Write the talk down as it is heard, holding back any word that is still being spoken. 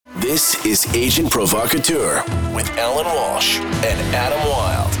This is Agent Provocateur with Alan Walsh and Adam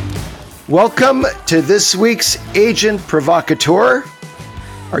Wilde. Welcome to this week's Agent Provocateur.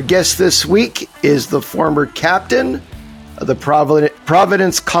 Our guest this week is the former captain of the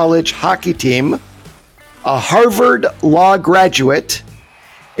Providence College hockey team, a Harvard Law graduate,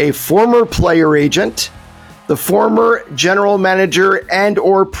 a former player agent, the former general manager and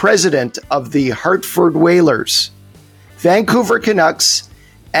or president of the Hartford Whalers, Vancouver Canucks,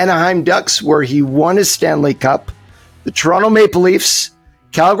 Anaheim Ducks, where he won his Stanley Cup, the Toronto Maple Leafs,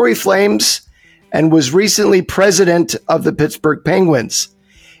 Calgary Flames, and was recently president of the Pittsburgh Penguins,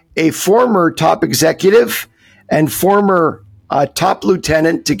 a former top executive and former top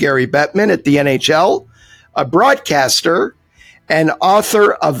lieutenant to Gary Bettman at the NHL, a broadcaster, and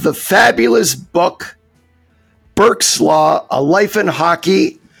author of the fabulous book, Burke's Law, A Life in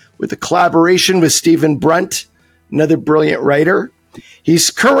Hockey, with a collaboration with Stephen Brunt, another brilliant writer. He's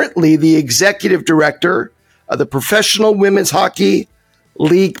currently the executive director of the Professional Women's Hockey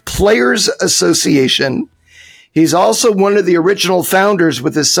League Players Association. He's also one of the original founders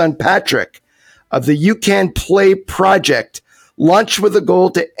with his son Patrick of the You Can Play project, launched with a goal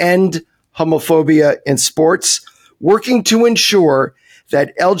to end homophobia in sports, working to ensure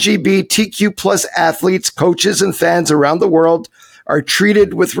that LGBTQ plus athletes, coaches, and fans around the world are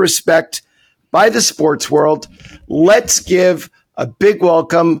treated with respect by the sports world. Let's give a big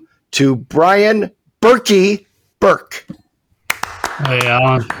welcome to Brian Burke. Hey,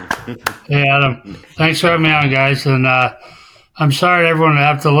 Alan. Hey, Adam. Thanks for having me on, guys. And I'm sorry to everyone to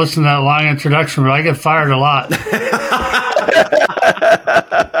have to listen to that long introduction, but I get fired a lot.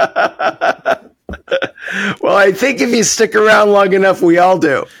 Well, I think if you stick around long enough, we all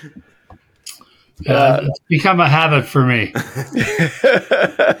do. It's become a habit for me.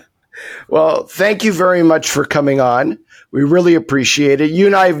 Well, thank you very much for coming on. We really appreciate it. You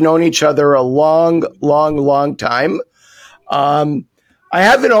and I have known each other a long time. I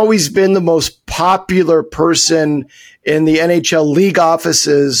haven't always been the most popular person in the NHL league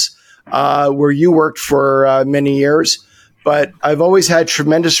offices where you worked for many years, but I've always had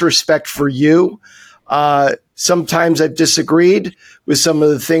tremendous respect for you. Sometimes I've disagreed with some of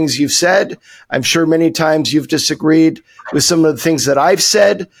the things you've said. I'm sure many times you've disagreed with some of the things that I've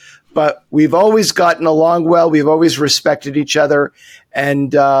said, but we've always gotten along well. We've always respected each other.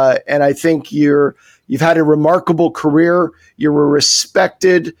 And I think you've had a remarkable career. You're a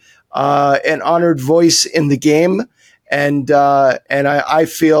respected, and honored voice in the game. And I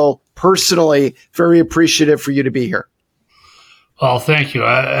feel personally very appreciative for you to be here. Well, thank you,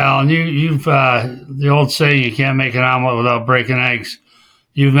 Alan. You've the old saying, you can't make an omelet without breaking eggs.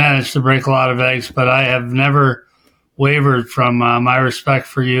 You've managed to break a lot of eggs, but I have never wavered from my respect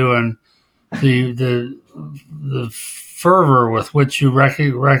for you and the fervor with which you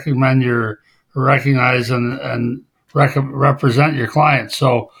recognize and represent your clients.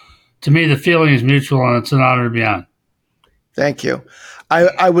 So, to me, the feeling is mutual, and it's an honor to be on. Thank you.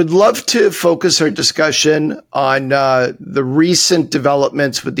 I would love to focus our discussion on the recent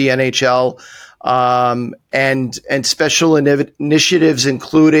developments with the NHL and special initiatives,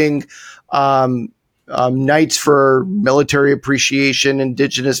 including nights for military appreciation,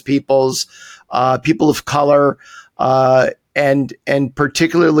 Indigenous peoples, people of color, and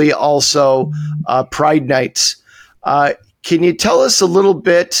particularly also Pride nights. Can you tell us a little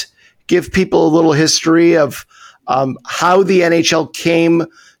bit, give people a little history of how the NHL came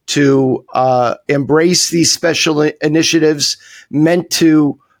to embrace these special initiatives meant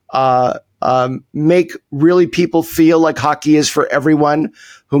to make really people feel like hockey is for everyone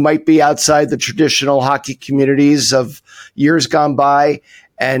who might be outside the traditional hockey communities of years gone by,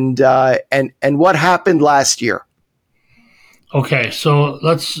 and what happened last year? Okay, so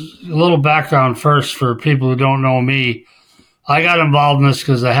let's a little background first for people who don't know me. I got involved in this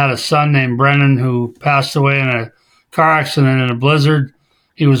because I had a son named Brennan who passed away in a car accident in a blizzard.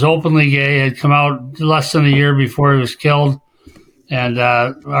 He was openly gay, had come out less than a year before he was killed. And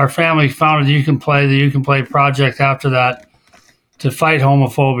our family founded the You Can Play project after that to fight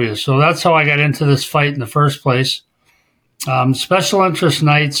homophobia. So that's how I got into this fight in the first place. Special interest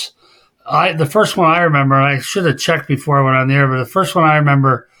nights. The first one I remember, and I should have checked before I went on the air, but the first one I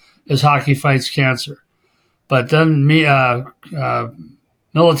remember is Hockey Fights Cancer. But then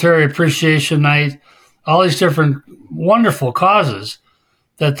Military Appreciation Night, all these different wonderful causes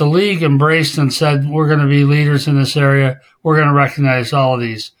that the league embraced and said, we're going to be leaders in this area. We're going to recognize all of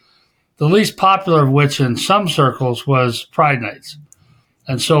these. The least popular of which in some circles was Pride Nights.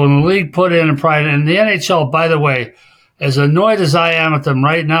 And so when the league put in a Pride, and the NHL, by the way, as annoyed as I am at them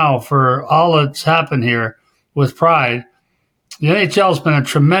right now for all that's happened here with Pride, the NHL has been a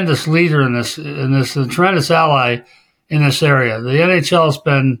tremendous leader in this, a tremendous ally in this area. The NHL has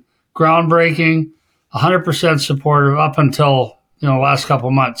been groundbreaking, 100% supportive up until last couple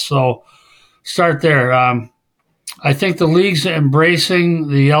months. So start there. I think the league's embracing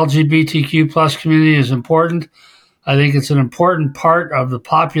the LGBTQ plus community is important. I think it's an important part of the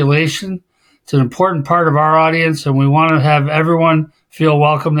population. It's an important part of our audience, and we want to have everyone feel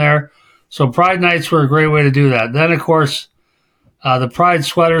welcome there. So Pride Nights were a great way to do that. Then, of course, the Pride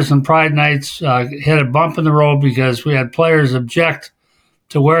sweaters and Pride Nights hit a bump in the road because we had players object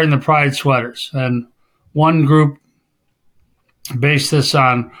to wearing the Pride sweaters. And one group based this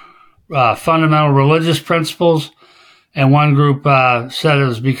on fundamental religious principles, and one group said it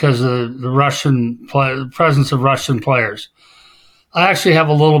was because of the presence of Russian players. I actually have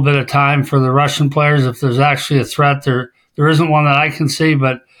a little bit of time for the Russian players. If there's actually a threat, there isn't one that I can see,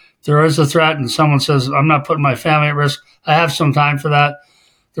 but if there is a threat and someone says, I'm not putting my family at risk, I have some time for that.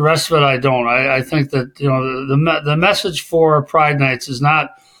 The rest of it, I don't. I think that the message for Pride Nights is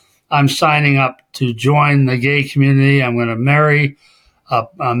not I'm signing up to join the gay community, I'm going to marry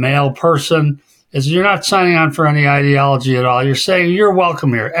a male person. You're not signing on for any ideology at all. You're saying you're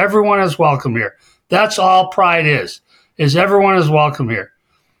welcome here. Everyone is welcome here. That's all Pride is everyone is welcome here.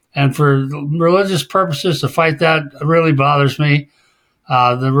 And for religious purposes, to fight that really bothers me.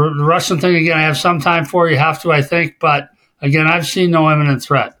 The Russian thing, again, I have some time for. You have to, I think. But, again, I've seen no imminent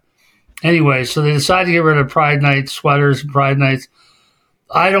threat. Anyway, so they decided to get rid of Pride Night sweaters and Pride Nights.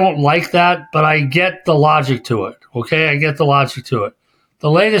 I don't like that, but I get the logic to it. Okay, I get the logic to it.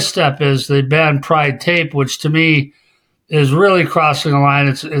 The latest step is they banned Pride tape, which to me is really crossing a line.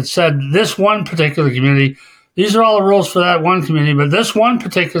 It said this one particular community, these are all the rules for that one community, but this one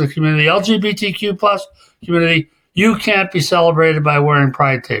particular community, LGBTQ plus community, you can't be celebrated by wearing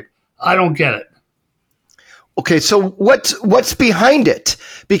Pride tape. I don't get it. Okay, so what's behind it?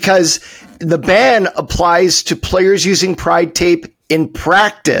 Because the ban applies to players using Pride tape in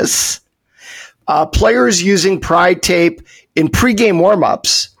practice, players using Pride tape in pregame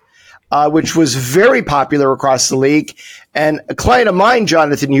warmups, which was very popular across the league. And a client of mine,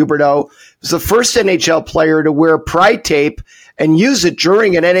 Jonathan Huberdeau, was the first NHL player to wear Pride tape and use it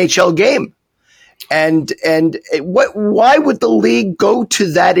during an NHL game. And why would the league go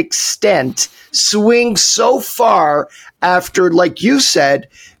to that extent, swing so far after, like you said,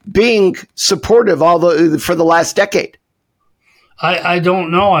 being supportive for the last decade? I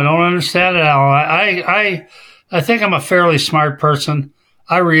don't know. I don't understand it, Alan. I think I'm a fairly smart person.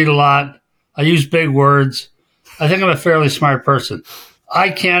 I read a lot. I use big words. I think I'm a fairly smart person. I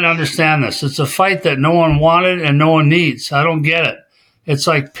can't understand this. It's a fight that no one wanted and no one needs. I don't get it. It's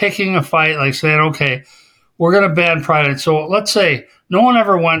like picking a fight, like saying, okay, we're going to ban Pride. So let's say no one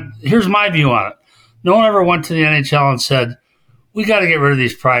ever went, here's my view on it. No one ever went to the NHL and said, we got to get rid of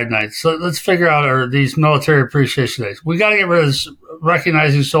these Pride Nights. So let's figure out, or these military appreciation days. We got to get rid of this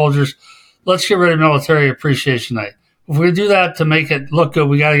recognizing soldiers. Let's get rid of military appreciation night. If we do that to make it look good,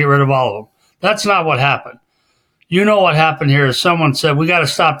 we got to get rid of all of them. That's not what happened. You know what happened here is someone said, we got to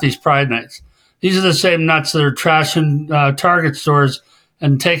stop these Pride Nights. These are the same nuts that are trashing Target stores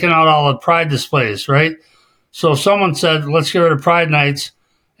and taking out all the Pride displays, right? So someone said, let's get rid of Pride Nights.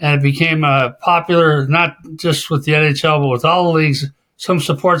 And it became popular, not just with the NHL, but with all the leagues. Some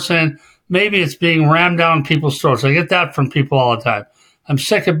support saying maybe it's being rammed down people's throats. I get that from people all the time. I'm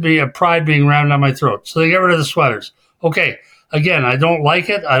sick of Pride being rammed down my throat. So they get rid of the sweaters. Okay, again, I don't like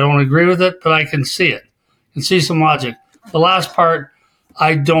it. I don't agree with it, but I can see it. I can see some logic. The last part,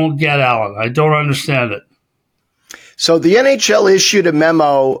 I don't get, Alan. I don't understand it. So the NHL issued a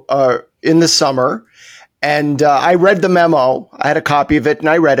memo in the summer, and I read the memo. I had a copy of it, and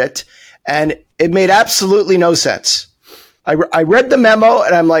I read it, and it made absolutely no sense. I read the memo,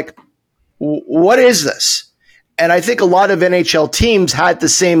 and I'm like, what is this? And I think a lot of NHL teams had the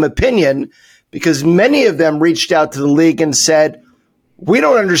same opinion because many of them reached out to the league and said, we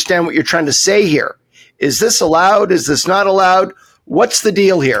don't understand what you're trying to say here. Is this allowed? Is this not allowed? What's the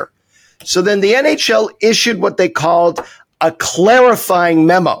deal here? So then the NHL issued what they called a clarifying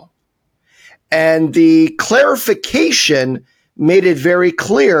memo. And the clarification made it very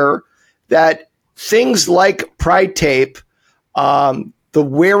clear that things like Pride tape, the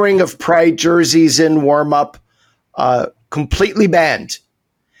wearing of Pride jerseys in warm-up, completely banned.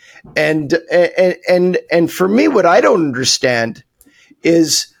 And for me, what I don't understand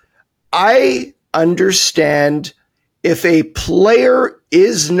is I understand if a player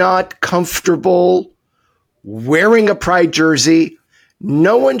is not comfortable wearing a Pride jersey,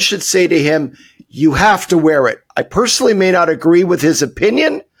 no one should say to him, you have to wear it. I personally may not agree with his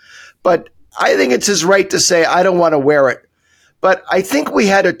opinion, but I think it's his right to say, I don't want to wear it. but I think we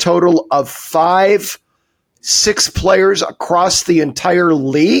had a total of 6 players across the entire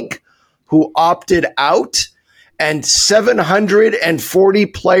league who opted out, and 740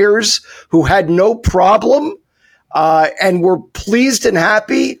 players who had no problem and were pleased and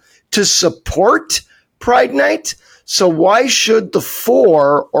happy to support Pride Night. So why should the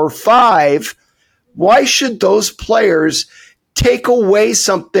 4 or 5, why should those players take away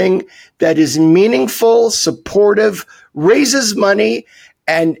something that is meaningful, supportive, raises money,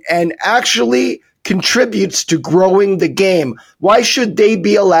 and actually contributes to growing the game? Why should they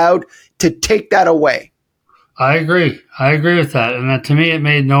be allowed to take that away? I agree. I agree with that. And to me, it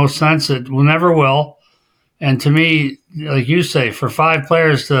made no sense. It never will. And to me, like you say, for 5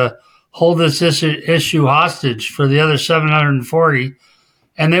 players to hold this issue hostage for the other 740,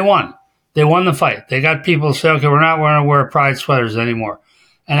 and they won. They won the fight. They got people to say, okay, we're not going to wear pride sweaters anymore.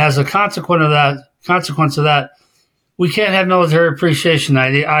 And as a consequence of that, we can't have military appreciation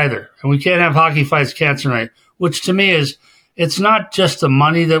night either. And we can't have hockey fights cancer night, which to me is, it's not just the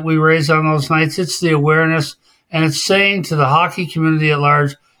money that we raise on those nights. It's the awareness. And it's saying to the hockey community at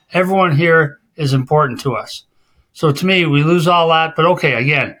large, everyone here is important to us. So to me, we lose all that. But okay,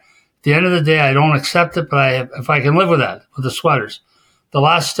 again, at the end of the day, I don't accept it, but if I can live with that, with the sweaters. The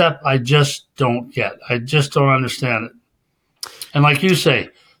last step, I just don't get. I just don't understand it. And like you say,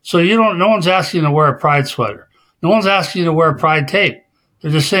 so no one's asking you to wear a pride sweater. No one's asking you to wear pride tape.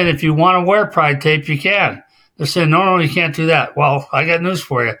 They're just saying if you want to wear pride tape, you can. They're saying, no, you can't do that. Well, I got news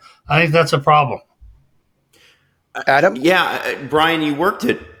for you. I think that's a problem. Adam? Yeah, Brian, you worked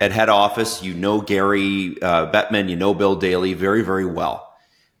at head office. You know Gary Bettman. You know Bill Daly very, very well.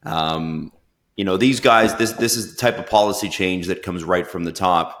 These guys, this is the type of policy change that comes right from the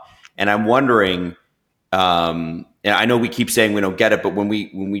top. And I'm wondering, and I know we keep saying we don't get it, but when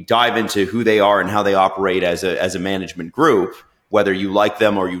we dive into who they are and how they operate as a management group, whether you like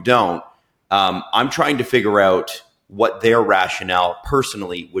them or you don't, I'm trying to figure out what their rationale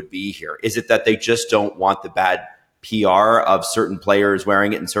personally would be here. Is it that they just don't want the bad PR of certain players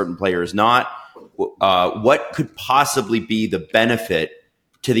wearing it and certain players not? What could possibly be the benefit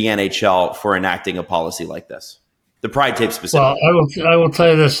to the NHL for enacting a policy like this? The pride tape specifically. Well, I will tell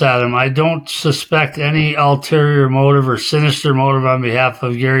you this, Adam. I don't suspect any ulterior motive or sinister motive on behalf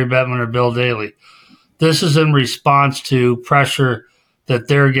of Gary Bettman or Bill Daly. This is in response to pressure that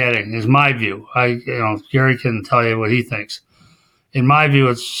they're getting, is my view. Gary can tell you what he thinks. In my view,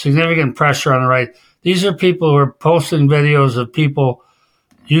 it's significant pressure on the right. These are people who are posting videos of people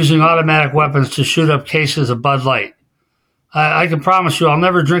using automatic weapons to shoot up cases of Bud Light. I can promise you I'll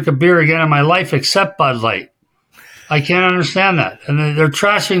never drink a beer again in my life except Bud Light. I can't understand that. And they're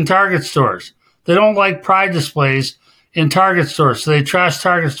trashing Target stores. They don't like pride displays in Target stores, so they trash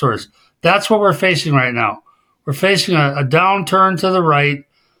Target stores. That's what we're facing right now. We're facing a downturn to the right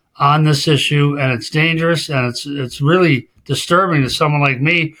on this issue, and it's dangerous, and it's really disturbing to someone like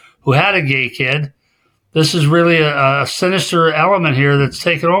me who had a gay kid. This is really a sinister element here that's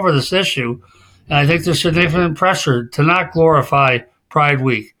taken over this issue, and I think there's significant pressure to not glorify Pride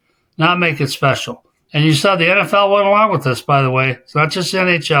Week, not make it special. And you saw the NFL went along with this, by the way. It's not just the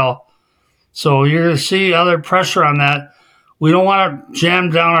NHL. So you're going to see other pressure on that. We don't want to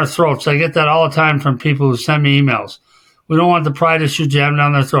jam down our throats. I get that all the time from people who send me emails. We don't want the pride issue jammed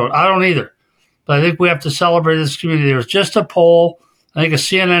down their throat. I don't either. But I think we have to celebrate this community. There was just a poll, I think a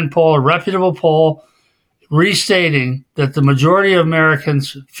CNN poll, a reputable poll, restating that the majority of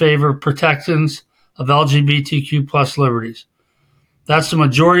Americans favor protections of LGBTQ plus liberties. That's the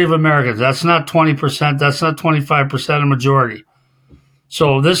majority of Americans. That's not 20%. That's not 25%, a majority.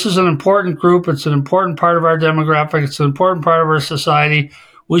 So this is an important group. It's an important part of our demographic. It's an important part of our society.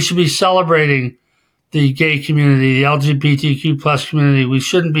 We should be celebrating the gay community, the LGBTQ plus community. We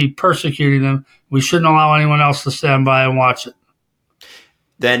shouldn't be persecuting them. We shouldn't allow anyone else to stand by and watch it.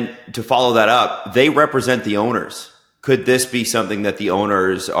 Then to follow that up, they represent the owners. Could this be something that the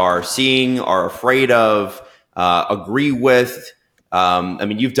owners are seeing, are afraid of, agree with?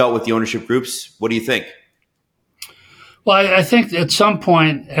 You've dealt with the ownership groups. What do you think? Well, I think at some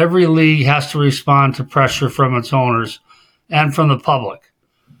point, every league has to respond to pressure from its owners and from the public.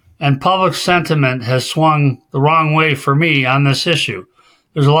 And public sentiment has swung the wrong way for me on this issue.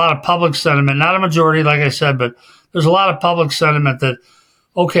 There's a lot of public sentiment, not a majority, like I said, but there's a lot of public sentiment that,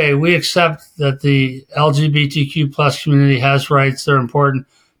 okay, we accept that the LGBTQ plus community has rights. They're important.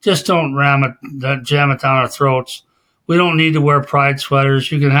 Just don't jam it down our throats. We don't need to wear pride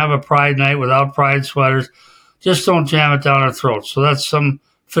sweaters. You can have a pride night without pride sweaters. Just don't jam it down our throats. So that's some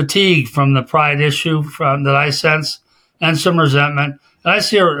fatigue from the pride issue that I sense, and some resentment. And I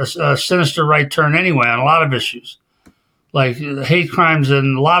see a sinister right turn anyway on a lot of issues. Like hate crimes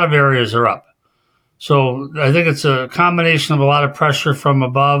in a lot of areas are up. So I think it's a combination of a lot of pressure from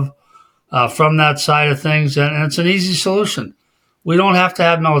above, from that side of things, and it's an easy solution. We don't have to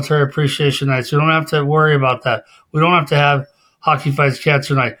have military appreciation nights. We don't have to worry about that. We don't have to have Hockey Fights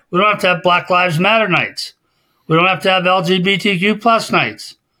Cancer Night. We don't have to have Black Lives Matter nights. We don't have to have LGBTQ plus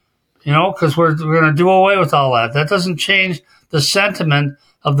nights, because we're going to do away with all that. That doesn't change the sentiment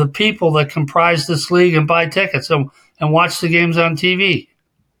of the people that comprise this league and buy tickets and watch the games on TV.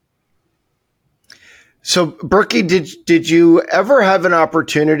 So, Burke, did you ever have an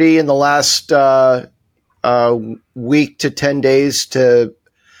opportunity in the last week to 10 days to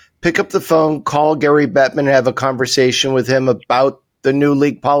pick up the phone, call Gary Bettman, and have a conversation with him about the new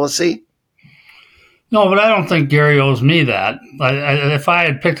league policy? No, but I don't think Gary owes me that. If I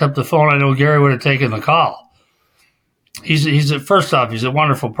had picked up the phone, I know Gary would have taken the call. First off, he's a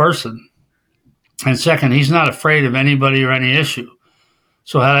wonderful person. And second, he's not afraid of anybody or any issue.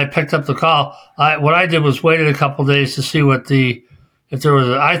 So had I picked up the call, what I did was waited a couple of days to see if there was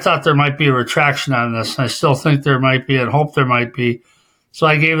I thought there might be a retraction on this. And I still think there might be and hope there might be. So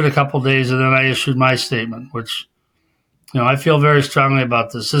I gave it a couple of days and then I issued my statement, which, I feel very strongly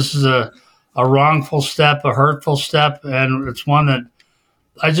about this. This is a wrongful step, a hurtful step, and it's one that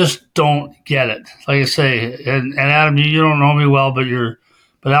I just don't get it. Like I say, and Adam, you don't know me well,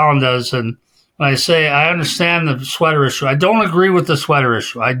 but Alan does. And when I say I understand the sweater issue, I don't agree with the sweater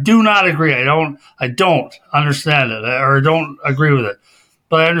issue. I do not agree. I don't understand it or don't agree with it.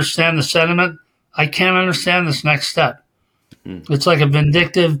 But I understand the sentiment. I can't understand this next step. It's like a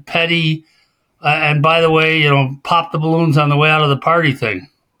vindictive, petty, and by the way, pop the balloons on the way out of the party thing.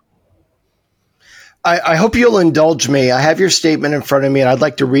 I hope you'll indulge me. I have your statement in front of me, and I'd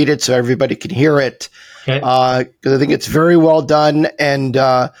like to read it so everybody can hear it. Okay. Because I think it's very well done and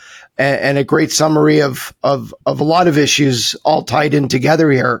a great summary of a lot of issues all tied in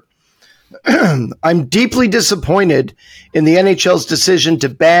together here. I'm deeply disappointed in the NHL's decision to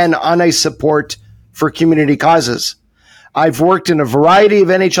ban on-ice support for community causes. I've worked in a variety of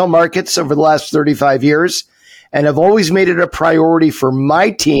NHL markets over the last 35 years and have always made it a priority for my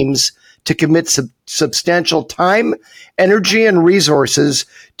teams to commit substantial time, energy, and resources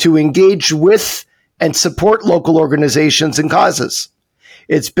to engage with and support local organizations and causes.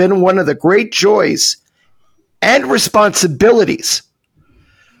 It's been one of the great joys and responsibilities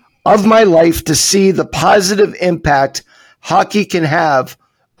of my life to see the positive impact hockey can have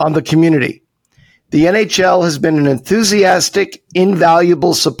on the community. The NHL has been an enthusiastic,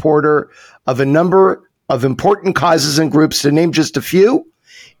 invaluable supporter of a number of important causes and groups, to name just a few: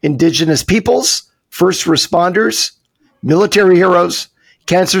 Indigenous peoples, first responders, military heroes,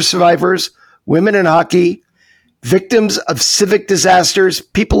 cancer survivors, women in hockey, victims of civic disasters,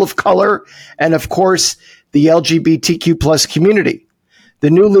 people of color, and of course, the LGBTQ plus community. The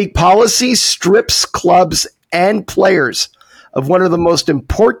new league policy strips clubs and players of one of the most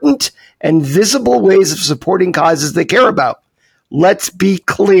important and visible ways of supporting causes they care about. Let's be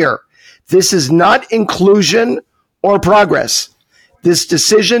clear. This is not inclusion or progress. This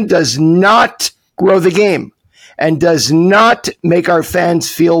decision does not grow the game and does not make our fans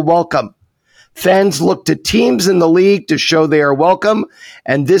feel welcome. Fans look to teams in the league to show they are welcome,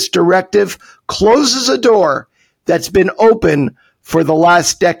 and this directive closes a door that's been open for the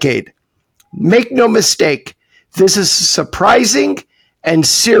last decade. Make no mistake, this is a surprising and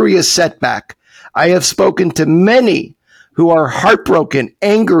serious setback. I have spoken to many who are heartbroken,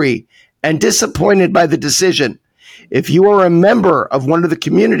 angry, and disappointed by the decision. If you are a member of one of the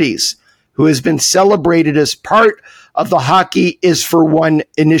communities who has been celebrated as part of the Hockey is for One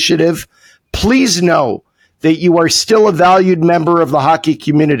initiative, please know that you are still a valued member of the hockey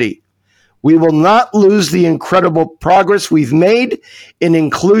community. We will not lose the incredible progress we've made in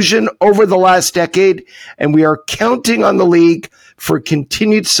inclusion over the last decade, and we are counting on the league for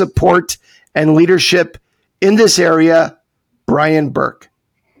continued support and leadership in this area. Brian Burke.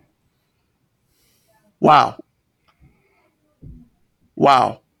 Wow.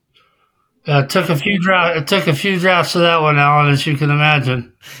 It took a few drafts of that one, Alan, as you can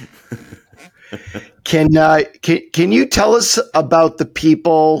imagine. Can you tell us about the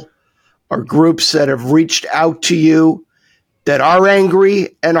people or groups that have reached out to you that are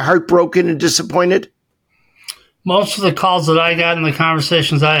angry and heartbroken and disappointed? Most of the calls that I got and the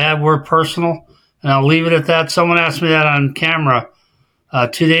conversations I had were personal, and I'll leave it at that. Someone asked me that on camera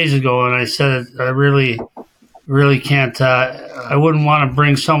 2 days ago, and I said I really can't. I wouldn't want to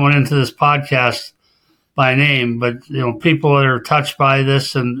bring someone into this podcast by name, but people that are touched by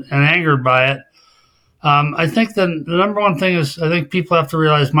this and angered by it. I think the number one thing is I think people have to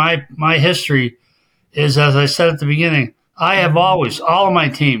realize my history is, as I said at the beginning, I have always, all of my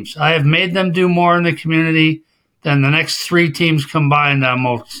teams, I have made them do more in the community than the next 3 teams combined on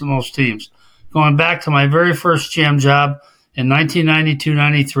most teams. Going back to my very first GM job in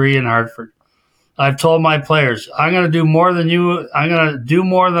 1992-93 in Hartford. I've told my players, I'm going to do more than you. I'm going to do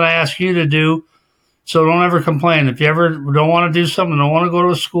more than I ask you to do. So don't ever complain. If you ever don't want to do something, don't want to go to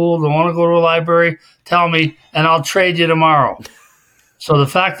a school, don't want to go to a library, tell me, and I'll trade you tomorrow. So the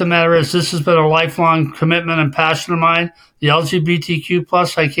fact of the matter is, this has been a lifelong commitment and passion of mine. The LGBTQ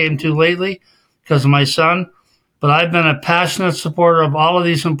plus I came to lately because of my son, but I've been a passionate supporter of all of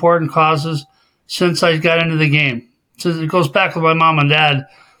these important causes since I got into the game. So it goes back with my mom and dad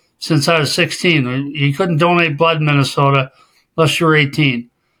since I was 16. You couldn't donate blood in Minnesota unless you were 18.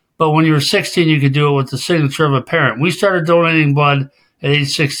 But when you were 16, you could do it with the signature of a parent. We started donating blood at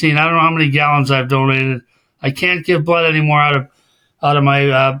age 16. I don't know how many gallons I've donated. I can't give blood anymore out of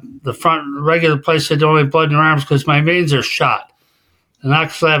my the front regular place I donate blood in your arms because my veins are shot. And not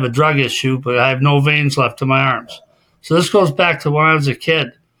because I have a drug issue, but I have no veins left in my arms. So this goes back to when I was a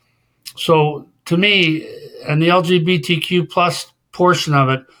kid. So to me, and the LGBTQ plus portion of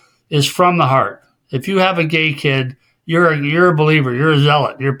it is from the heart. If you have a gay kid, you're a believer. You're a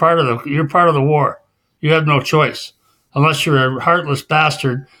zealot. You're part of the war. You have no choice unless you're a heartless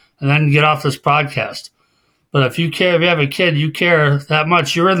bastard and then get off this podcast. But if you care, if you have a kid, you care that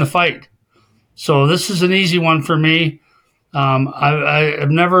much. You're in the fight. So this is an easy one for me. I've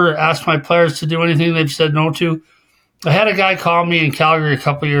never asked my players to do anything they've said no to. I had a guy call me in Calgary a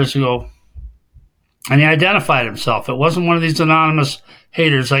couple of years ago, and he identified himself. It wasn't one of these anonymous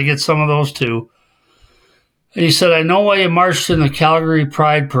haters. I get some of those too. And he said, I know why you marched in the Calgary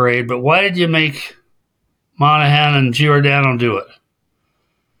Pride Parade, but why did you make Monahan and Giordano do it?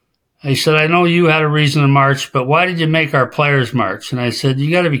 He said, I know you had a reason to march, but why did you make our players march? And I said,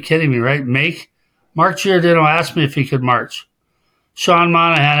 you got to be kidding me, right? Mark Giordano asked me if he could march. Sean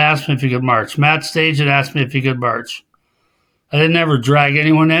Monahan asked me if he could march. Matt Stajan asked me if he could march. I didn't ever drag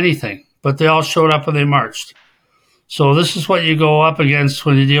anyone to anything, but they all showed up and they marched. So this is what you go up against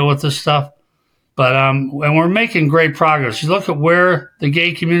when you deal with this stuff. But and we're making great progress. You look at where the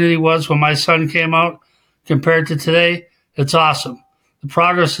gay community was when my son came out compared to today, it's awesome. The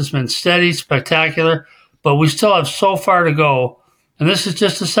progress has been steady, spectacular, but we still have so far to go. And this is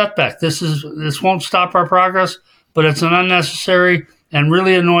just a setback. This won't stop our progress, but it's an unnecessary and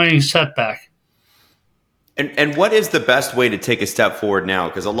really annoying setback. And what is the best way to take a step forward now?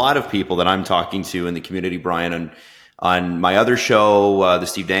 Because a lot of people that I'm talking to in the community, Brian, on my other show, the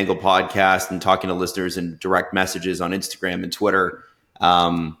Steve Dangle podcast, and talking to listeners and direct messages on Instagram and Twitter,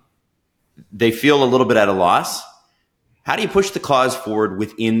 they feel a little bit at a loss. How do you push the cause forward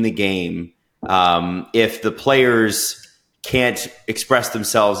within the game if the players can't express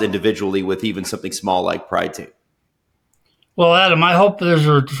themselves individually with even something small like Pride Tape? Well, Adam, I hope there's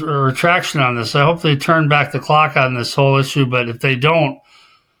a retraction on this. I hope they turn back the clock on this whole issue. But if they don't,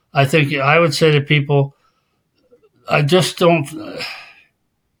 I think I would say to people, I just don't.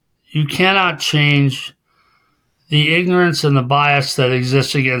 You cannot change the ignorance and the bias that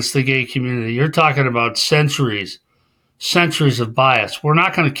exists against the gay community. You're talking about centuries of bias. We're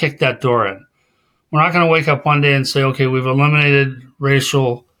not going to kick that door in. We're not going to wake up one day and say, okay, we've eliminated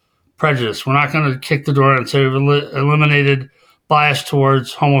racial prejudice. We're not going to kick the door in and say we've eliminated bias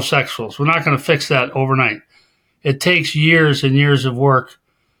towards homosexuals. We're not going to fix that overnight. It takes years and years of work.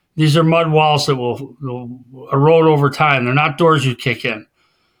 These are mud walls that will erode over time. They're not doors you kick in.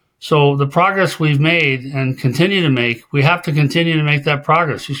 So the progress we've made and continue to make, we have to continue to make that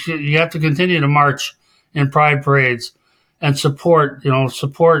progress. You have to continue to march in pride parades and support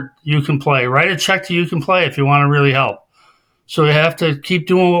You Can Play. Write a check to You Can Play if you want to really help. So we have to keep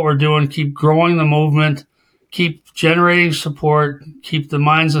doing what we're doing, keep growing the movement, keep generating support, keep the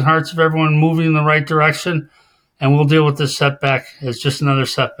minds and hearts of everyone moving in the right direction, and we'll deal with this setback as just another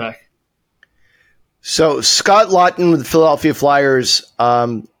setback. So Scott Lawton with the Philadelphia Flyers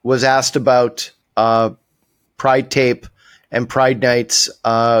was asked about Pride Tape and Pride Nights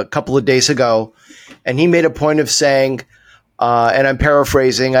a couple of days ago, and he made a point of saying, and I'm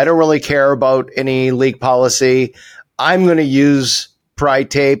paraphrasing, I don't really care about any league policy. I'm going to use Pride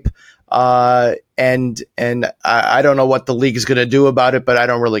Tape, and I don't know what the league is going to do about it, but I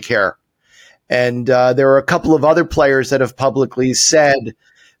don't really care. And there are a couple of other players that have publicly said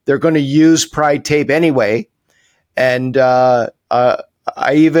they're going to use Pride Tape anyway. And I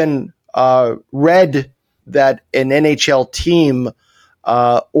even read that an NHL team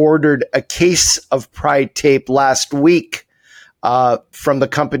ordered a case of Pride Tape last week from the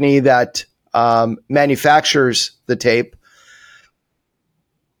company that manufactures the tape.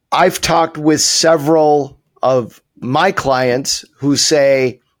 I've talked with several of my clients who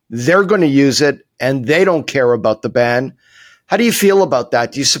say they're going to use it and they don't care about the ban. How do you feel about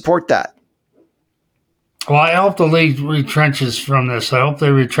that? Do you support that? Well, I hope the league retrenches from this. I hope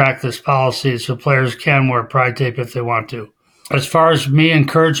they retract this policy so players can wear pride tape if they want to. As far as me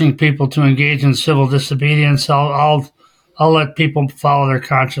encouraging people to engage in civil disobedience, I'll let people follow their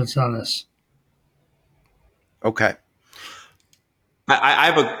conscience on this. Okay.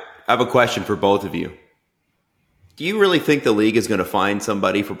 I have a question for both of you. Do you really think the league is going to fine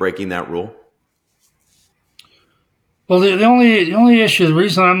somebody for breaking that rule? Well, the only issue, the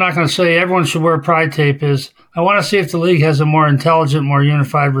reason I'm not going to say everyone should wear pride tape is I want to see if the league has a more intelligent, more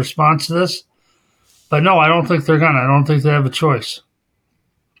unified response to this. But no, I don't think they're going to. I don't think they have a choice.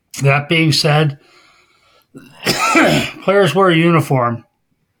 That being said, players wear a uniform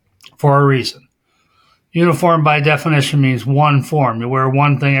for a reason. Uniform by definition means one form. You wear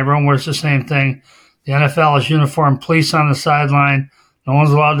one thing, everyone wears the same thing. The NFL is uniform, police on the sideline. No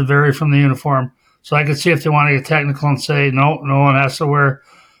one's allowed to vary from the uniform. So I could see if they want to get technical and say, no one has to wear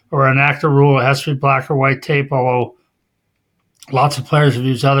or enact a rule. It has to be black or white tape, although lots of players have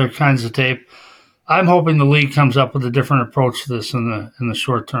used other kinds of tape. I'm hoping the league comes up with a different approach to this in the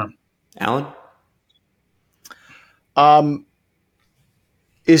short term. Alan?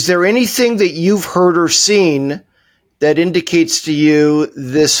 Is there anything that you've heard or seen that indicates to you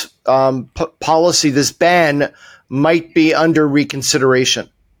this policy, this ban, might be under reconsideration?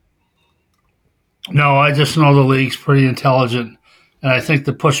 No, I just know the league's pretty intelligent, and I think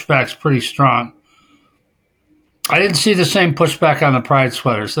the pushback's pretty strong. I didn't see the same pushback on the pride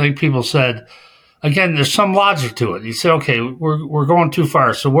sweaters. I think people said, again, there's some logic to it. You say, okay, we're going too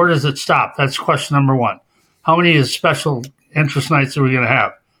far, so where does it stop? That's question number one. How many special interest nights are we going to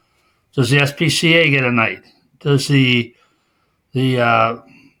have? Does the SPCA get a night? Does the I'm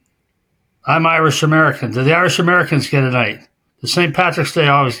Irish American, do the Irish Americans get a night? Does St. Patrick's Day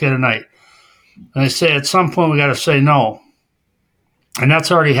always get a night? And I say at some point we got to say no. And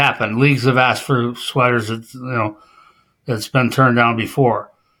that's already happened. Leagues have asked for sweaters that's been turned down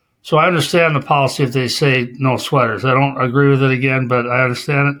before. So I understand the policy if they say no sweaters. I don't agree with it again, but I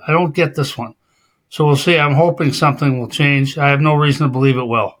understand it. I don't get this one. So we'll see. I'm hoping something will change. I have no reason to believe it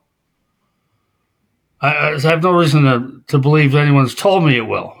will. I have no reason to believe anyone's told me it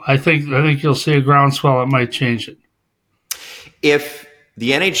will. I think you'll see a groundswell that might change it. If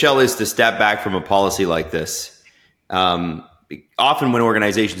the NHL is to step back from a policy like this, often when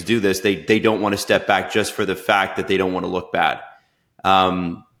organizations do this, they don't want to step back just for the fact that they don't want to look bad.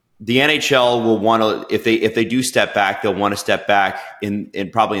 The NHL will want to, if they do step back, they'll want to step back in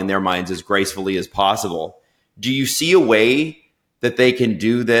probably in their minds as gracefully as possible. Do you see a way that they can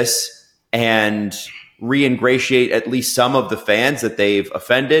do this and re-ingratiate at least some of the fans that they've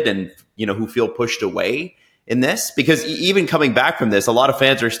offended and who feel pushed away in this? Because even coming back from this, a lot of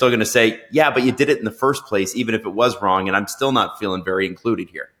fans are still going to say, yeah, but you did it in the first place, even if it was wrong, and I'm still not feeling very included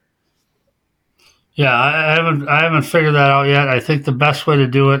here. Yeah, I haven't figured that out yet. I think the best way to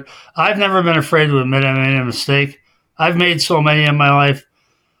do it, I've never been afraid to admit I made a mistake. I've made so many in my life.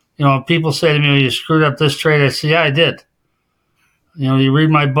 People say to me, well, you screwed up this trade. I say, yeah, I did. You read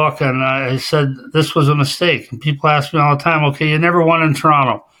my book, and I said this was a mistake. And people ask me all the time, okay, you never won in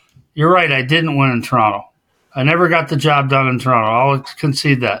Toronto. You're right, I didn't win in Toronto. I never got the job done in Toronto. I'll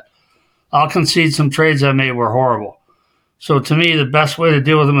concede that. I'll concede some trades I made were horrible. So to me, the best way to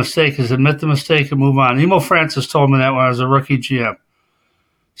deal with a mistake is admit the mistake and move on. Emo Francis told me that when I was a rookie GM. He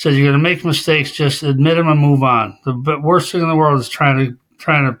said, you're going to make mistakes, just admit them and move on. The worst thing in the world is trying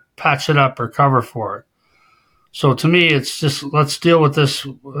to patch it up or cover for it. So to me, it's just let's deal with this,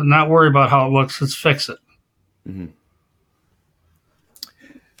 not worry about how it looks. Let's fix it. Mm-hmm.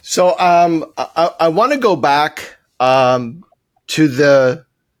 So I want to go back to the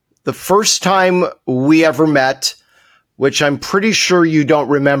first time we ever met, which I'm pretty sure you don't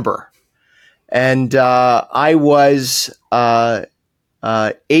remember. And I was 18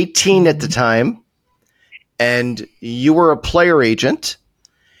 at the time, and you were a player agent.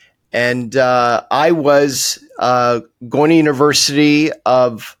 And I was going to University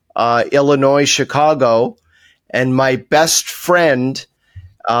of Illinois, Chicago, and my best friend,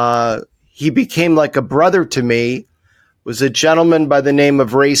 he became like a brother to me, was a gentleman by the name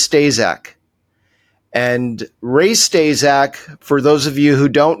of Ray Stazak. And Ray Stazak, for those of you who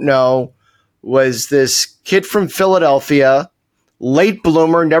don't know, was this kid from Philadelphia, late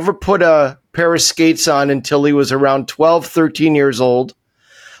bloomer, never put a pair of skates on until he was around 12, 13 years old.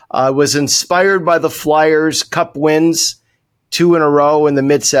 Was inspired by the Flyers Cup wins, 2 in a row in the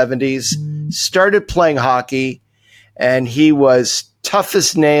mid-'70s, started playing hockey, and he was tough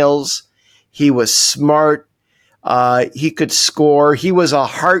as nails. He was smart. He could score. He was a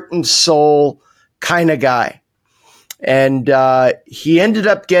heart and soul kind of guy. And he ended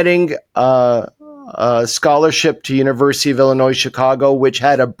up getting a scholarship to University of Illinois Chicago, which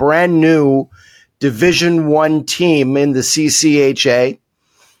had a brand new Division I team in the CCHA.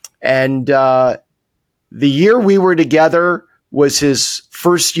 And the year we were together was his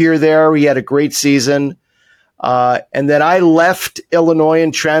first year there. He had a great season. And then I left Illinois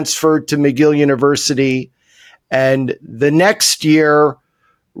and transferred to McGill University. And the next year,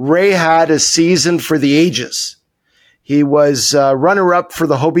 Ray had a season for the ages. He was runner-up for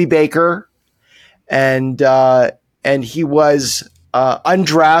the Hobey Baker, and he was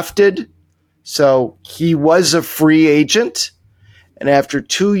undrafted, so he was a free agent. And after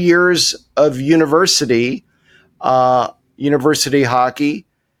 2 years of university hockey,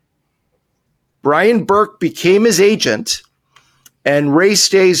 Brian Burke became his agent, and Ray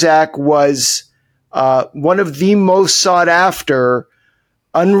Staszak was one of the most sought-after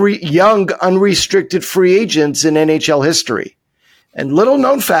young, unrestricted free agents in NHL history. And little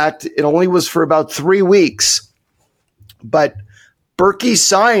known fact, it only was for about 3 weeks, but Burke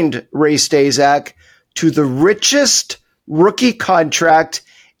signed Ray Staszak to the richest rookie contract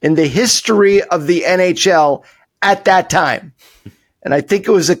in the history of the NHL at that time. And I think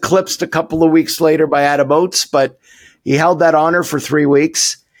it was eclipsed a couple of weeks later by Adam Oates, but he held that honor for 3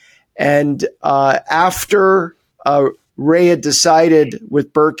 weeks. And after Ray had decided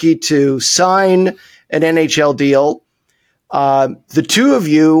with Burke to sign an NHL deal, the two of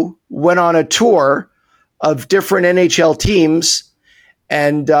you went on a tour of different NHL teams,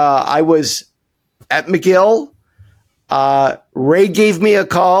 and I was at McGill. Ray gave me a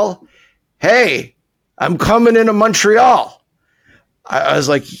call. Hey, I'm coming into Montreal. I was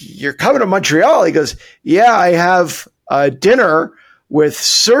like, you're coming to Montreal? He goes, yeah, I have dinner with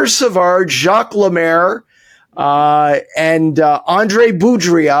Sir Savard, Jacques Lemaire, and Andre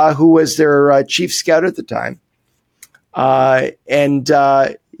Boudria, who was their chief scout at the time. And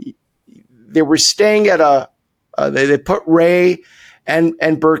they were staying at they put Ray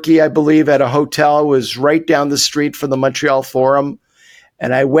and Burke, I believe, at a hotel. It was right down the street from the Montreal Forum.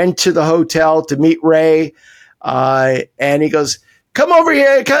 And I went to the hotel to meet Ray. And he goes, come over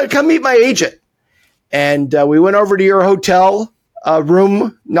here, come meet my agent. And we went over to your hotel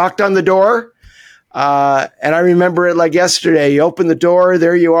room, knocked on the door. And I remember it like yesterday. You open the door,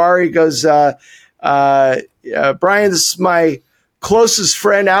 there you are. He goes, Brian, this is my closest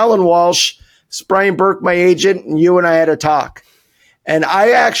friend, Alan Walsh. It's Brian Burke, my agent, and you and I had a talk. And I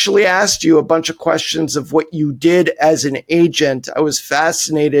actually asked you a bunch of questions of what you did as an agent. I was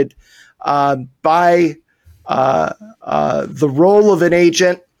fascinated by the role of an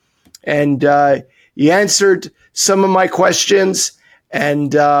agent, and you answered some of my questions,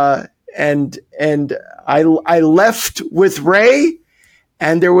 and I left with Ray,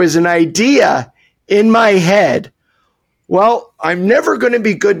 and there was an idea in my head. Well, I'm never going to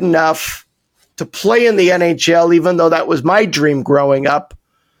be good enough to play in the NHL, even though that was my dream growing up.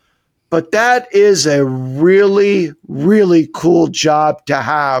 But that is a really, really cool job to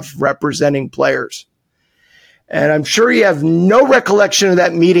have, representing players. And I'm sure you have no recollection of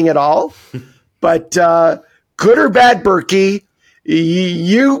that meeting at all. But good or bad, Burke,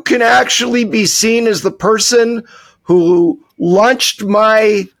 you can actually be seen as the person who launched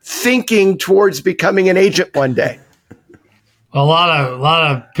my thinking towards becoming an agent one day. A lot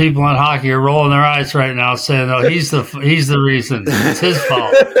of people in hockey are rolling their eyes right now, saying, "Oh, he's the reason. It's his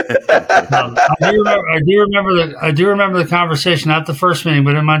fault." I do remember the conversation, not the first meeting,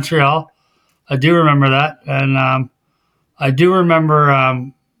 but in Montreal. I do remember that, and I do remember.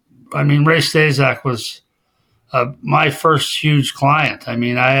 Ray Staszak was my first huge client. I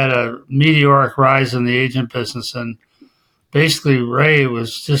mean, I had a meteoric rise in the agent business, and basically Ray he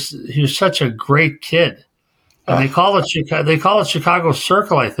was such a great kid. And they call it Chicago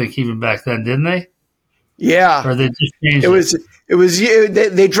Circle, I think, even back then, didn't they? Yeah. Or they just changed it. It was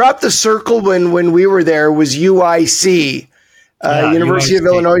they dropped the circle when we were there. It was UIC, University of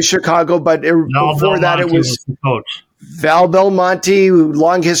Illinois Chicago, but before that it was the coach. Val Belmonte,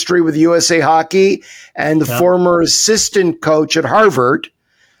 long history with USA Hockey, and the former assistant coach at Harvard,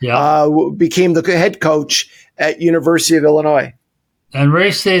 became the head coach at University of Illinois. And Ray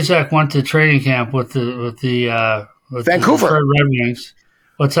Staszak went to training camp with the Vancouver Red Wings.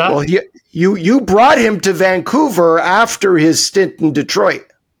 What's that? Well, you brought him to Vancouver after his stint in Detroit.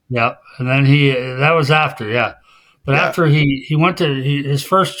 Yeah, and then that was after, yeah. But after he went to his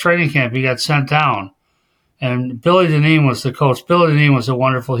first training camp, he got sent down. And Billy Dineen was the coach. Billy Dineen was a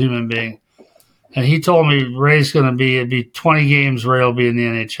wonderful human being. And he told me Ray's going to it'd be 20 games Ray will be in the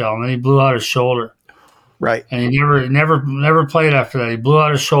NHL. And then he blew out his shoulder. Right. And he never played after that. He blew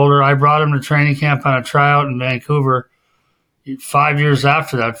out his shoulder. I brought him to training camp on a tryout in Vancouver 5 years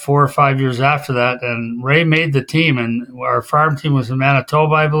after that, 4 or 5 years after that. And Ray made the team, and our farm team was in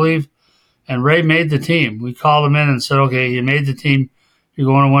Manitoba, I believe. And Ray made the team. We called him in and said, okay, you made the team. You're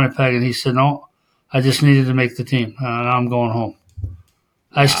going to Winnipeg. And he said, no, I just needed to make the team. Now I'm going home.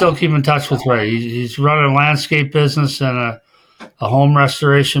 I still keep in touch with Ray. He's running a landscape business and a home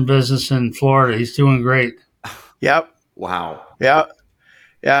restoration business in Florida. He's doing great. Yep. Wow. Yeah.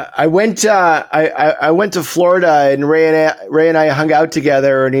 Yeah. I went to Florida, and Ray and I hung out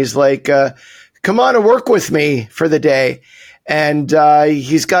together, and he's like, come on and work with me for the day. And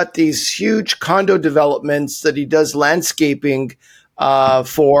he's got these huge condo developments that he does landscaping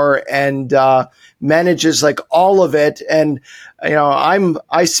for, and manages like all of it. And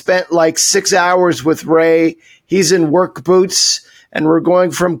I spent like 6 hours with Ray. He's in work boots, and we're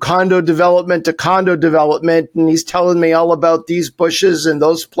going from condo development to condo development. And he's telling me all about these bushes and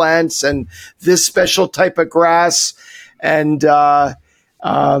those plants and this special type of grass. And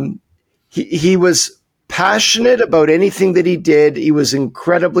he was passionate about anything that he did. He was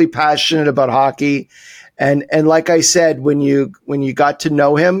incredibly passionate about hockey. And like I said, when you got to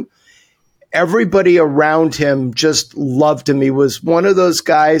know him, everybody around him just loved him. He was one of those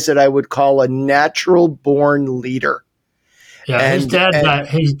guys that I would call a natural born leader. Yeah, his dad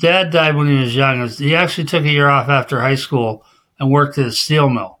died when he was young. He actually took a year off after high school and worked at a steel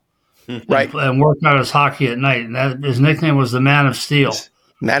mill. Right. And worked on his hockey at night. And his nickname was the Man of Steel.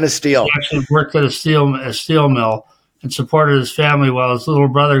 Man of Steel. He actually worked at a steel mill and supported his family while his little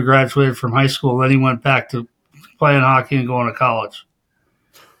brother graduated from high school. Then he went back to playing hockey and going to college.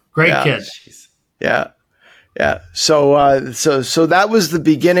 Great kid. Yeah. Yeah. So that was the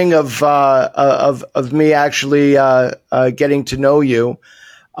beginning of me actually getting to know you.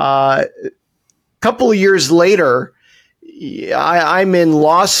 Couple of years later, I'm in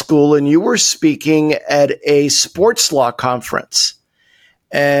law school, and you were speaking at a sports law conference.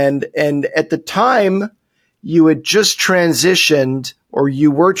 And at the time, you had just transitioned, or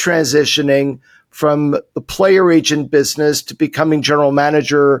you were transitioning from the player agent business to becoming general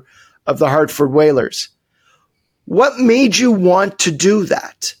manager of the Hartford Whalers. What made you want to do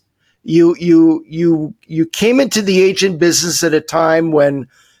that? You came into the agent business at a time when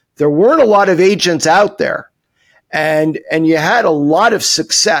there weren't a lot of agents out there, and you had a lot of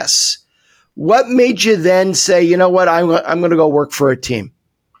success. What made you then say, you know what, I'm going to go work for a team?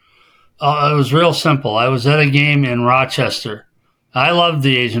 It was real simple. I was at a game in Rochester. I loved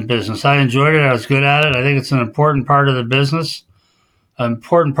the agent business. I enjoyed it. I was good at it. I think it's an important part of the business, an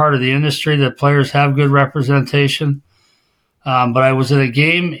important part of the industry that players have good representation. But I was at a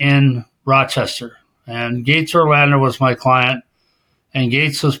game in Rochester, and Gates Orlando was my client, and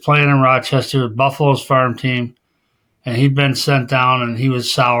Gates was playing in Rochester with Buffalo's farm team, and he'd been sent down, and he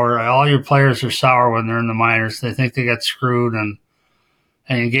was sour. All your players are sour when they're in the minors. They think they got screwed, and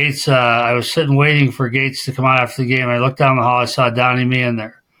Gates, I was sitting waiting for Gates to come out after the game. I looked down the hall. I saw Donnie Meehan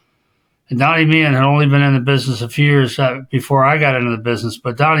there. And Donnie Meehan had only been in the business a few years before I got into the business,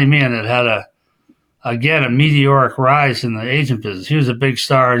 but Donnie Meehan had a meteoric rise in the agent business. He was a big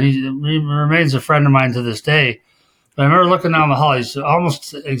star, and he remains a friend of mine to this day. But I remember looking down the hall. He's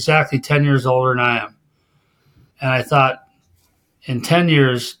almost exactly 10 years older than I am. And I thought, in 10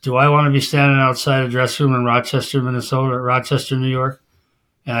 years, do I want to be standing outside a dressing room in Rochester, Minnesota, or Rochester, New York?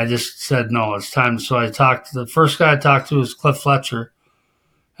 And I just said, no, it's time. So the first guy I talked to was Cliff Fletcher.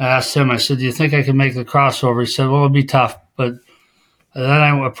 I asked him, I said, do you think I can make the crossover? He said, well, it'll be tough. But then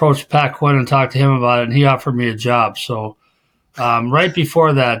I approached Pat Quinn and talked to him about it, and he offered me a job. So right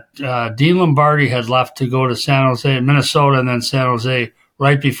before that, Dean Lombardi had left to go to San Jose, Minnesota, and then San Jose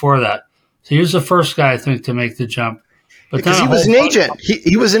right before that. So he was the first guy, I think, to make the jump. But because he was an agent.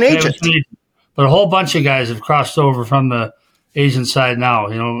 He was an agent. But a whole bunch of guys have crossed over from the agent side now.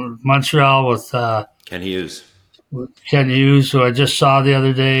 Montreal with Ken Hughes. Ken Hughes, who I just saw the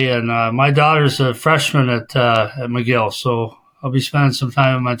other day, and my daughter's a freshman at McGill, so I'll be spending some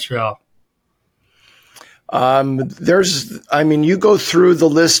time in Montreal. You go through the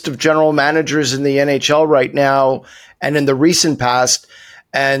list of general managers in the NHL right now and in the recent past,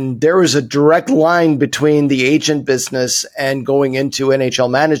 and there is a direct line between the agent business and going into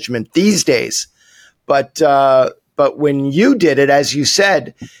NHL management these days. But when you did it, as you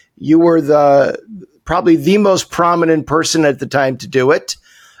said, you were probably the most prominent person at the time to do it.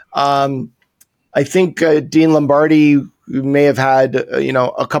 I think Dean Lombardi may have had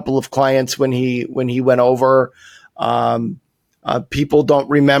a couple of clients when he went over. People don't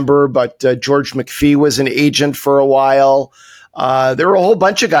remember, but George McPhee was an agent for a while. There were a whole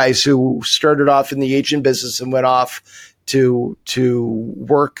bunch of guys who started off in the agent business and went off to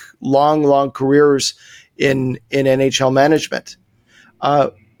work long careers in NHL management.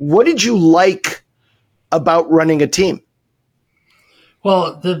 What did you like about running a team?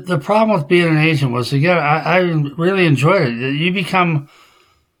 Well, the problem with being an agent was, again, I really enjoyed it.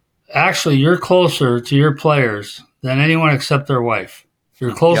 You're closer to your players than anyone except their wife.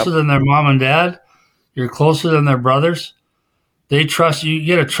 You're closer than their mom and dad. You're closer than their brothers. They trust you. You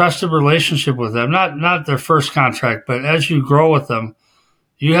get a trusted relationship with them. Not their first contract, but as you grow with them,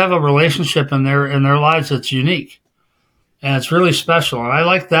 you have a relationship in their lives that's unique, and it's really special. And I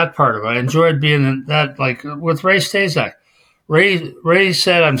like that part of it. I enjoyed being in that, like with Ray Stazak. Ray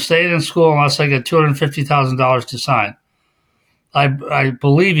said, "I'm staying in school unless I get $250,000 to sign." I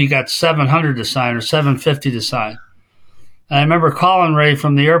believe he got 700 to sign or 750 to sign. And I remember calling Ray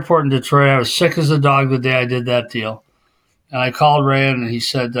from the airport in Detroit. I was sick as a dog the day I did that deal. And I called Ray and he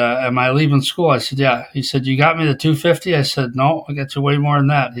said, am I leaving school? I said, yeah. He said, you got me the 250? I said, no, I got you way more than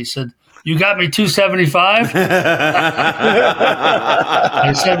that. He said, you got me 275?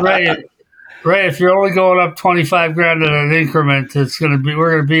 I said, Ray, if you're only going up 25 grand in an increment, we're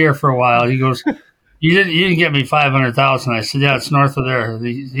going to be here for a while. He goes, you didn't get me 500,000. I said, yeah, it's north of there.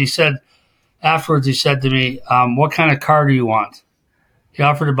 He said, afterwards, he said to me, what kind of car do you want? He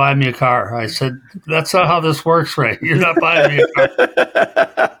offered to buy me a car. I said, that's not how this works, Ray. You're not buying me a car.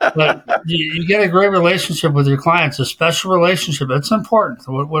 But you get a great relationship with your clients, a special relationship. It's important.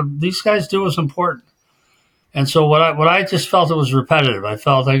 What these guys do is important. And so what I just felt it was repetitive. I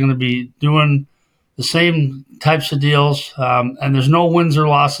felt I'm going to be doing the same types of deals, and there's no wins or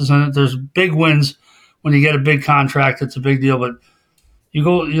losses in it. There's big wins when you get a big contract. It's a big deal. But you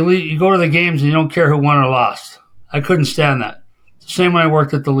go to the games and you don't care who won or lost. I couldn't stand that. Same when I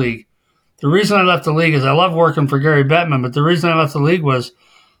worked at the league. The reason I left the league is I love working for Gary Bettman, but the reason I left the league was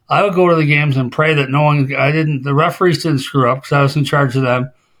I would go to the games and pray that the referees didn't screw up because I was in charge of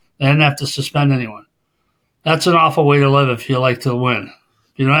them. They didn't have to suspend anyone. That's an awful way to live if you like to win.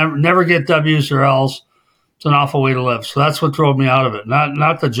 You know, never get W's or L's. It's an awful way to live. So that's what drove me out of it.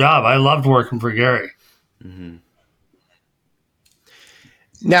 Not the job. I loved working for Gary. Mm-hmm.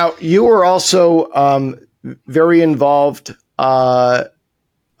 Now, you were also very involved on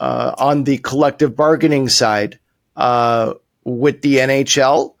the collective bargaining side with the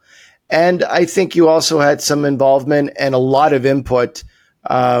NHL. And I think you also had some involvement and a lot of input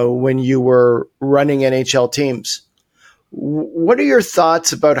when you were running NHL teams. What are your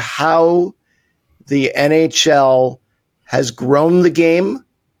thoughts about how the NHL has grown the game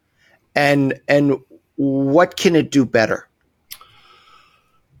and what can it do better?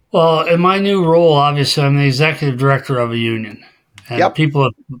 Well, in my new role, obviously, I'm the executive director of a union. And people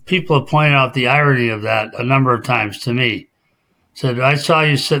have pointed out the irony of that a number of times to me. Said, I saw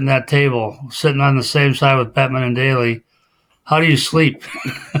you sitting at that table, sitting on the same side with Bettman and Daly. How do you sleep?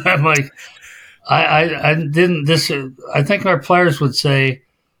 I'm like, I didn't. I think our players would say,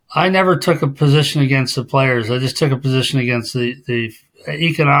 I never took a position against the players. I just took a position against the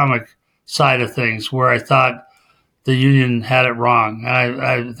economic side of things where I thought the union had it wrong. And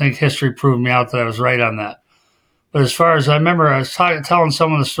I think history proved me out that I was right on that. But as far as I remember, I was telling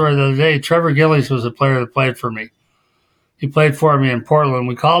someone the story the other day. Trevor Gillies was a player that played for me. He played for me in Portland.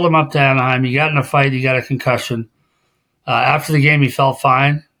 We called him up to Anaheim. He got in a fight. He got a concussion. After the game, he felt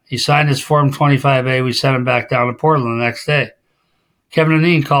fine. He signed his Form 25A. We sent him back down to Portland the next day. Kevin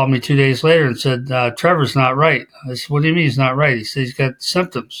O'Neill called me 2 days later and said, Trevor's not right. I said, what do you mean he's not right? He said, he's got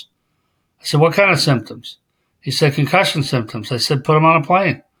symptoms. I said, what kind of symptoms? He said, concussion symptoms. I said, put him on a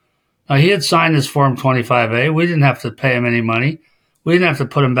plane. Now, he had signed his Form 25A. We didn't have to pay him any money. We didn't have to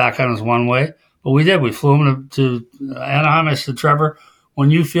put him back on his one way. But we did. We flew him to Anaheim. I said, Trevor,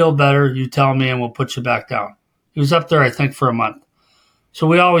 when you feel better, you tell me and we'll put you back down. He was up there, I think, for a month. So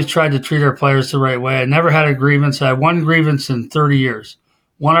we always tried to treat our players the right way. I never had a grievance. I had one grievance in 30 years,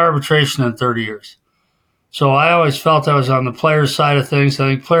 one arbitration in 30 years. So I always felt I was on the players' side of things. I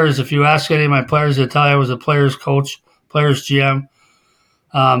think players, if you ask any of my players, they'll tell you I was a players' coach, players' GM.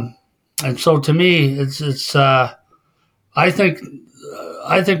 And so to me, I think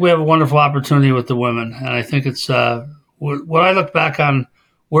we have a wonderful opportunity with the women. And I think it's when I look back on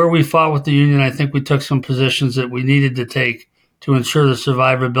where we fought with the union, I think we took some positions that we needed to take to ensure the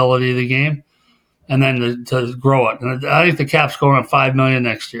survivability of the game and then to grow it. And I think the cap's going up $5 million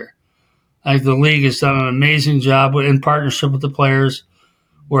next year. I think the league has done an amazing job in partnership with the players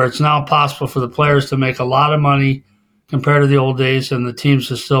where it's now possible for the players to make a lot of money compared to the old days and the teams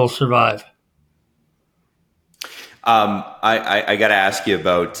to still survive. I got to ask you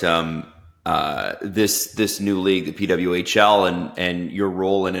about this new league, the PWHL, and your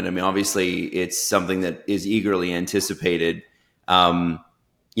role in it. I mean, obviously, it's something that is eagerly anticipated. I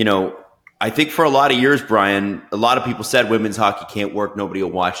think for a lot of years, Brian, a lot of people said women's hockey can't work, nobody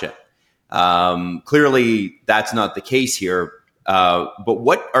will watch it. Clearly, that's not the case here. But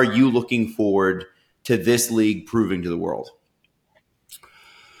what are you looking forward to this league proving to the world?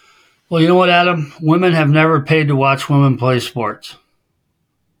 Well, you know what, Adam? Women have never paid to watch women play sports.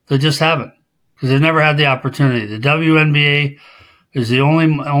 They just haven't, because they've never had the opportunity. The WNBA is the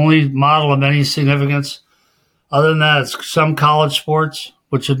only model of any significance. Other than that, it's some college sports,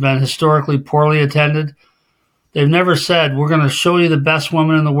 which have been historically poorly attended. They've never said, we're going to show you the best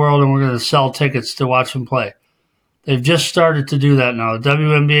women in the world and we're going to sell tickets to watch them play. They've just started to do that now. The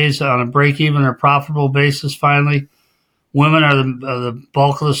WNBA is on a break-even or profitable basis finally. Women are the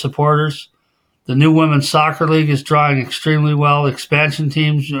bulk of the supporters. The new women's soccer league is drawing extremely well. Expansion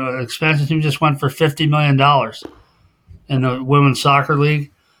teams just went for $50 million in the women's soccer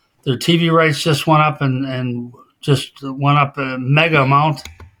league. Their TV rights just went up and just went up a mega amount.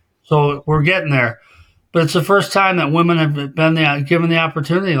 So we're getting there. But it's the first time that women have been given the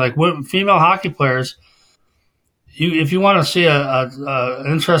opportunity. Like female hockey players, if you want to see an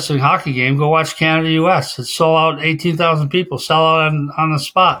interesting hockey game, go watch Canada-US. It's sold out, 18,000 people, sell out on the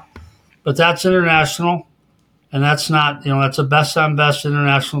spot. But that's international, and that's not, that's a best-on-best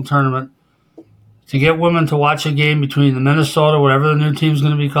international tournament. To get women to watch a game between the Minnesota, whatever the new team's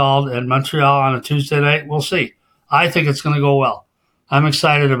going to be called, and Montreal on a Tuesday night, we'll see. I think it's going to go well. I'm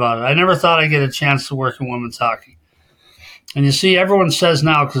excited about it. I never thought I'd get a chance to work in women's hockey. And you see, everyone says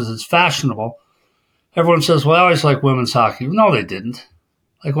now, because it's fashionable, everyone says, well, I always like women's hockey. No, they didn't.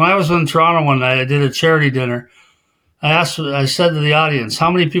 Like when I was in Toronto one night, I did a charity dinner. I said to the audience, how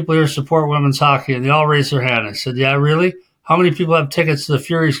many people here support women's hockey? And they all raised their hand. I said, yeah, really? How many people have tickets to the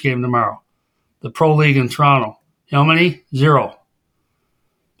Furies game tomorrow? The Pro League in Toronto. You know how many? 0.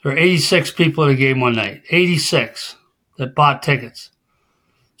 There were 86 people at a game one night. 86 that bought tickets.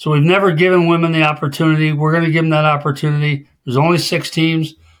 So we've never given women the opportunity. We're going to give them that opportunity. There's only 6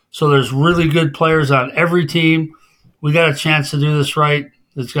 teams, so there's really good players on every team. We got a chance to do this right.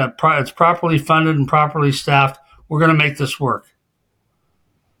 It's properly funded and properly staffed. We're going to make this work.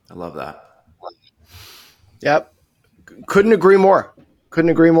 I love that. Yep. Couldn't agree more.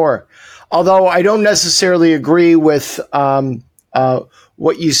 Although I don't necessarily agree with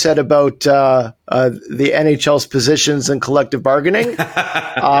what you said about the NHL's positions in collective bargaining.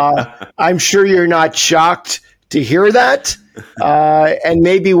 I'm sure you're not shocked to hear that. And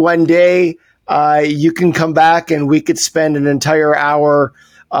maybe one day you can come back and we could spend an entire hour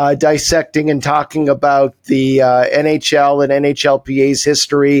dissecting and talking about the NHL and NHLPA's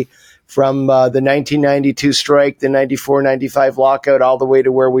history from the 1992 strike, the 94-95 lockout, all the way to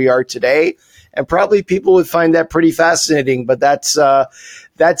where we are today. And probably people would find that pretty fascinating, but that's a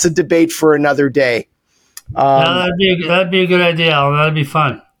debate for another day. That'd be a good idea. That'd be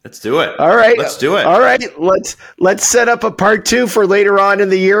fun. Let's do it. All right. Let's do it. All right. Let's set up a part 2 for later on in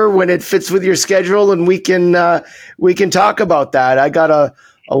the year when it fits with your schedule, and we can talk about that. I got a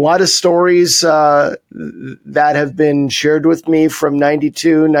lot of stories that have been shared with me from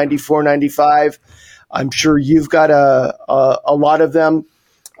 92, 94, 95. I'm sure you've got a lot of them.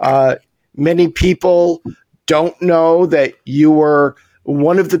 Many people don't know that you were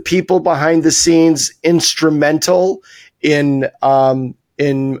one of the people behind the scenes instrumental in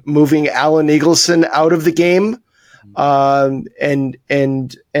moving Alan Eagleson out of the game. And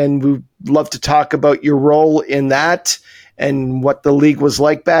we'd love to talk about your role in that and what the league was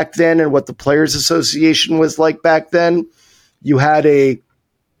like back then and what the Players Association was like back then. You had a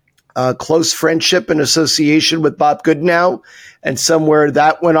close friendship and association with Bob Goodenow, and somewhere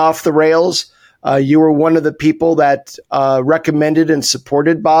that went off the rails. You were one of the people that recommended and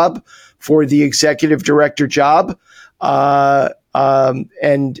supported Bob for the executive director job. And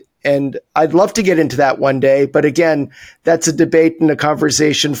I'd love to get into that one day. But again, that's a debate and a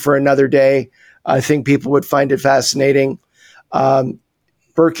conversation for another day. I think people would find it fascinating.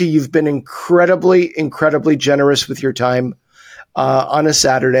 Burke, you've been incredibly, incredibly generous with your time on a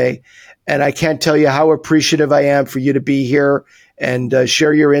Saturday. And I can't tell you how appreciative I am for you to be here and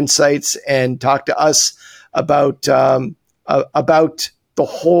share your insights and talk to us about the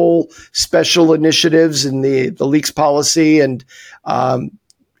whole special initiatives and the league's policy and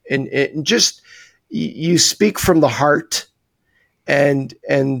just you speak from the heart, and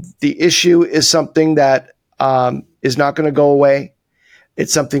the issue is something that is not going to go away.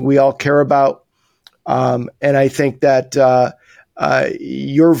 It's something we all care about, and I think that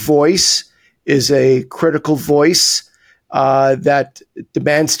your voice is a critical voice that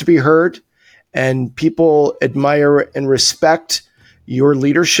demands to be heard. and people admire and respect your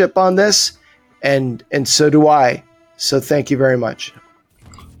leadership on this, and so do I. So thank you very much.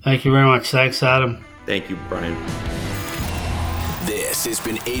 Thank you very much. Thanks, Adam. Thank you, Brian. This has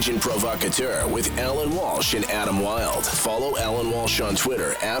been Agent Provocateur with Alan Walsh and Adam Wilde. Follow Alan Walsh on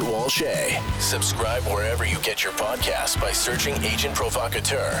Twitter @WalshA. Subscribe wherever you get your podcasts by searching Agent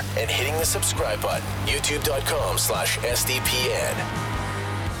Provocateur and hitting the subscribe button. YouTube.com/SDPN.